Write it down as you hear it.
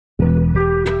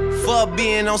up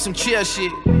being on some chill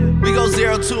shit. We go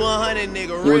 0 to 100,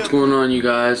 nigga. What's going on, you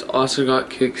guys? Oscar Got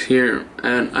Kicks here,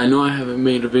 and I know I haven't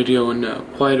made a video in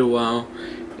quite a while.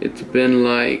 It's been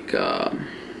like a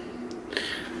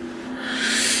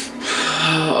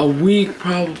week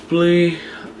probably,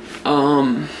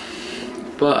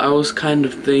 but I was kind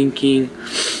of thinking,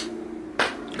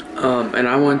 and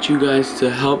I want you guys to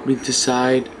help me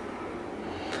decide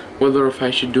whether if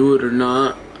I should do it or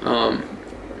not.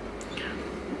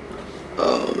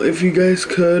 If you guys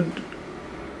could,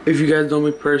 if you guys know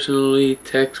me personally,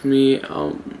 text me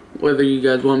whether you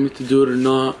guys want me to do it or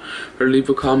not, or leave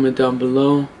a comment down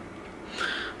below.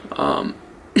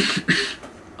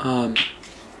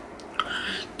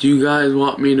 Do you guys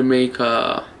want me to make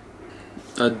a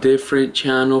different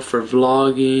channel for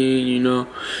vlogging, you know,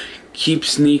 keep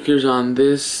sneakers on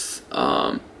this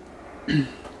on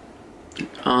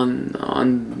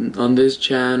this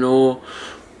channel,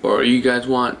 or you guys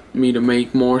want me to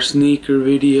make more sneaker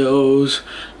videos,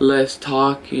 less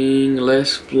talking,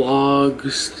 less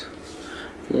vlogs,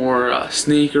 more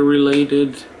sneaker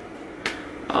related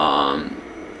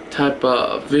type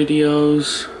of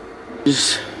videos?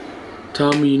 Just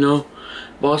tell me, you know.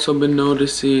 I've also been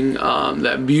noticing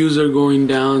that views are going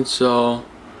down, so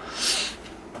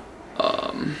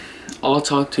I'll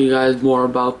talk to you guys more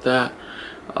about that.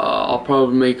 I'll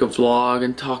probably make a vlog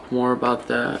and talk more about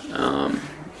that.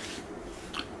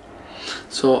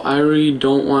 So I really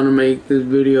don't want to make this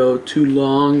video too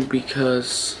long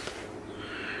because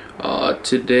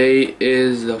today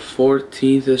is the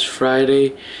 14th, it's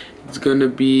Friday. It's gonna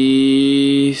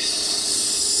be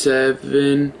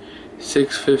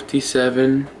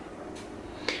 6:57,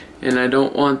 and I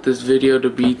don't want this video to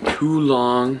be too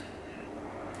long,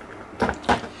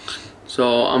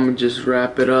 so I'm gonna just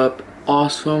wrap it up.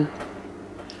 Also,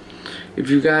 if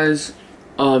you guys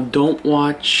don't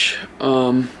watch,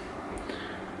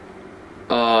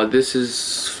 this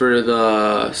is for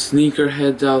the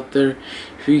sneakerheads out there.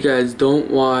 If you guys don't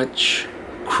watch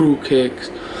Crew Kicks,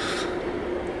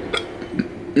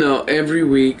 no, every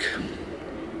week,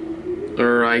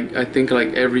 or I think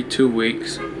like every 2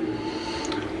 weeks,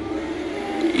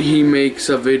 he makes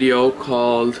a video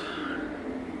called,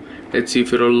 let's see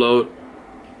if it'll load,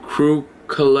 Crew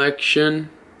Collection.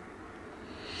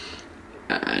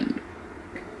 And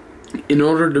in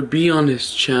order to be on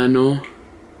his channel,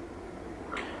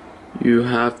 you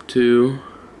have to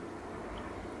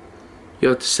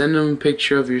send him a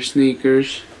picture of your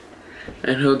sneakers,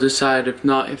 and he'll decide.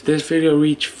 If this video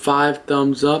reach 5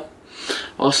 thumbs up,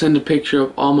 I'll send a picture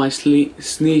of all my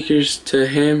sneakers to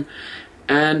him.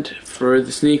 And for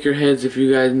the sneakerheads, if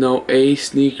you guys know A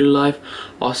Sneaker Life,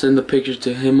 I'll send the picture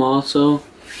to him also,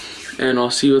 and I'll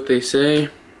see what they say.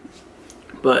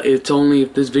 But it's only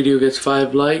if this video gets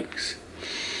 5 likes.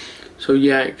 So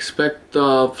yeah, expect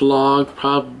the vlog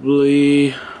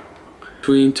probably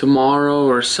between tomorrow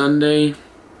or Sunday,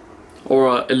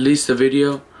 or at least a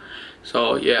video.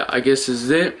 So yeah, I guess this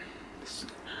is it.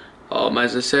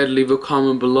 As I said, leave a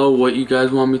comment below what you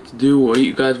guys want me to do, what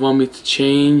you guys want me to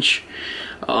change,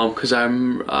 because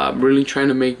I'm really trying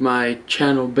to make my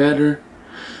channel better.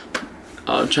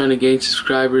 I'm trying to gain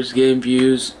subscribers, gain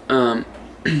views. So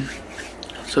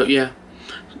yeah,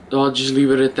 I'll just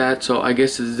leave it at that. So I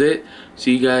guess this is it.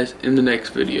 See you guys in the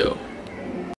next video.